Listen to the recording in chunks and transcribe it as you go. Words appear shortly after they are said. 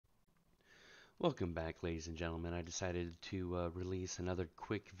Welcome back, ladies and gentlemen. I decided to release another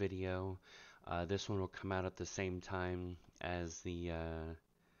quick video. This one will come out at the same time as the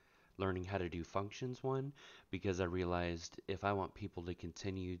learning how to do functions one, because I realized if I want people to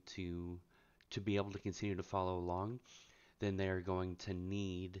continue to be able to continue to follow along, then they are going to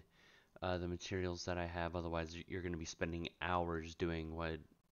need the materials that I have. Otherwise, you're going to be spending hours doing what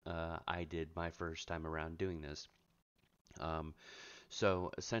I did my first time around doing this. Um,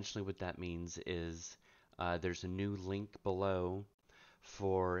 So essentially what that means is there's a new link below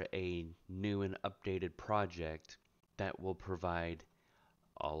for a new and updated project that will provide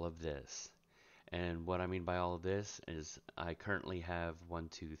all of this. And what I mean by all of this is I currently have 1,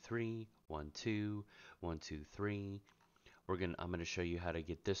 2, 3, 1, 2, 1, 2, 3. I'm gonna show you how to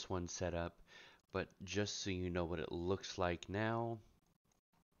get this one set up, but just so you know what it looks like now,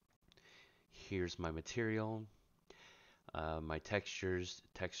 here's my material. My textures,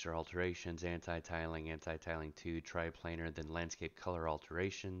 texture alterations, anti-tiling 2, triplanar, then landscape color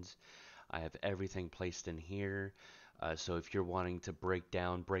alterations. I have everything placed in here. So if you're wanting to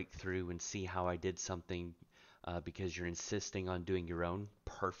break through and see how I did something because you're insisting on doing your own,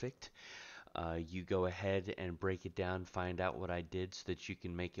 perfect. You go ahead and break it down, find out what I did so that you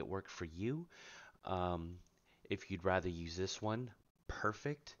can make it work for you. Um, if you'd rather use this one,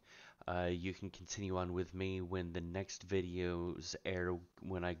 perfect. You can continue on with me when the next videos air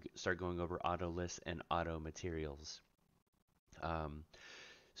when I start going over auto lists and auto materials. Um,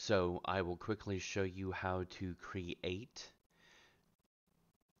 so I will quickly show you how to create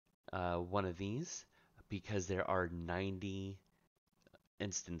one of these because there are 90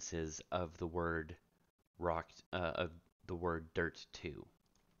 instances of the word of the word dirt 2.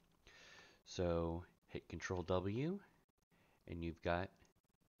 So hit Control W and you've got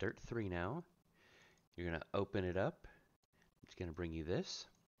dirt 3 now. You're going to open it up. It's going to bring you this.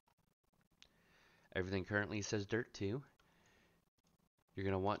 Everything currently says dirt 2. You're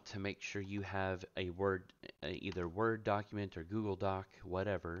going to want to make sure you have a either Word document or Google Doc,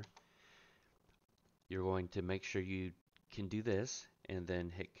 whatever. You're going to make sure you can do this and then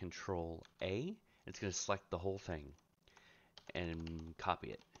hit Control A. It's going to select the whole thing and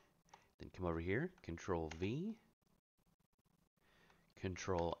copy it. Then come over here, Control V,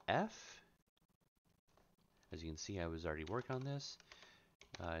 Control F. As you can see, I was already working on this.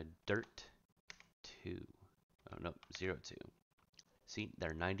 Dirt 2. Oh, no, 02. See,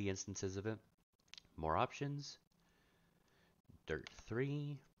 there are 90 instances of it. More options. Dirt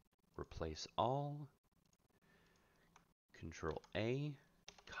 3. Replace all. Control A.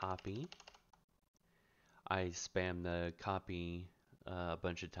 Copy. I spam the copy a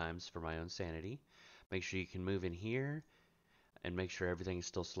bunch of times for my own sanity. Make sure you can move in here and make sure everything is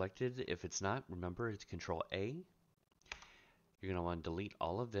still selected. If it's not, remember it's Control A. You're going to want to delete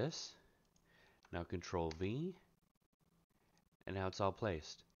all of this. Now Control V. And now it's all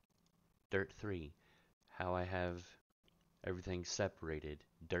placed. Dirt 3. How I have everything separated.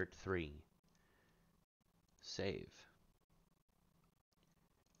 Dirt 3. Save.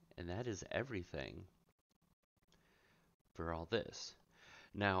 And that is everything for all this.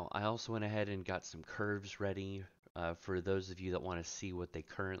 Now, I also went ahead and got some curves ready for those of you that want to see what they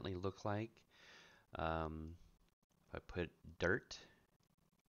currently look like. If I put dirt,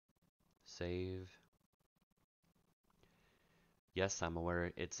 save. Yes, I'm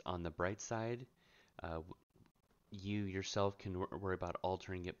aware it's on the bright side. You yourself can worry about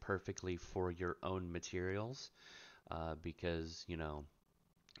altering it perfectly for your own materials because, you know,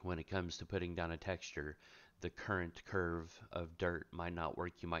 when it comes to putting down a texture, the current curve of dirt might not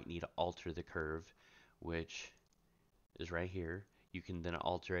work. You might need to alter the curve, which is right here. You can then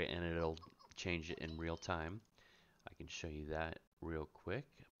alter it and it'll change it in real time. I can show you that real quick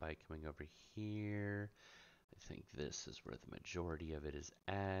by coming over here. I think this is where the majority of it is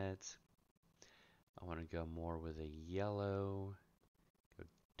at. I want to go more with a yellow, go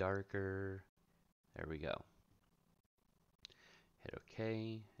darker. There we go. Hit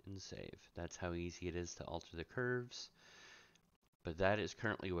OK and save. That's how easy it is to alter the curves. But that is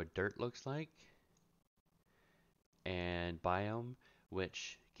currently what dirt looks like. And biome,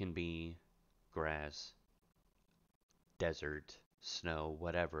 which can be grass, desert, snow,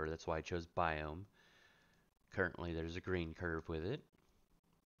 whatever. That's why I chose biome. Currently there's a green curve with it.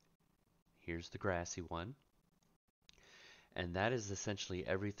 Here's the grassy one. And that is essentially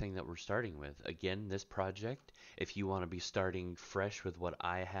everything that we're starting with. Again, this project, if you want to be starting fresh with what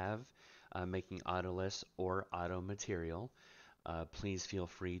I have, making auto lists or auto material, please feel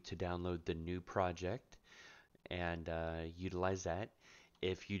free to download the new project and utilize that.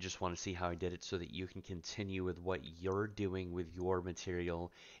 if you just want to see how I did it so that you can continue with what you're doing with your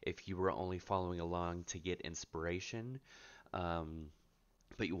material if you were only following along to get inspiration. Um,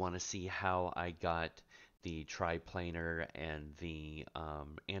 but you want to see how I got the triplanar and the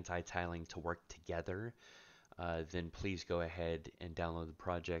anti-tiling to work together, then please go ahead and download the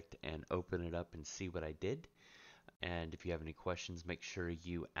project and open it up and see what I did. And if you have any questions, make sure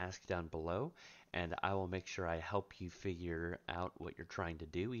you ask down below, and I will make sure I help you figure out what you're trying to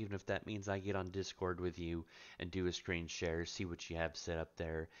do, even if that means I get on Discord with you and do a screen share, see what you have set up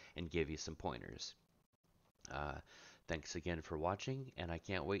there, and give you some pointers. Uh, Thanks again for watching, and I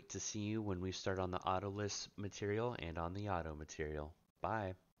can't wait to see you when we start on the Autolist material and on the auto material.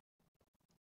 Bye.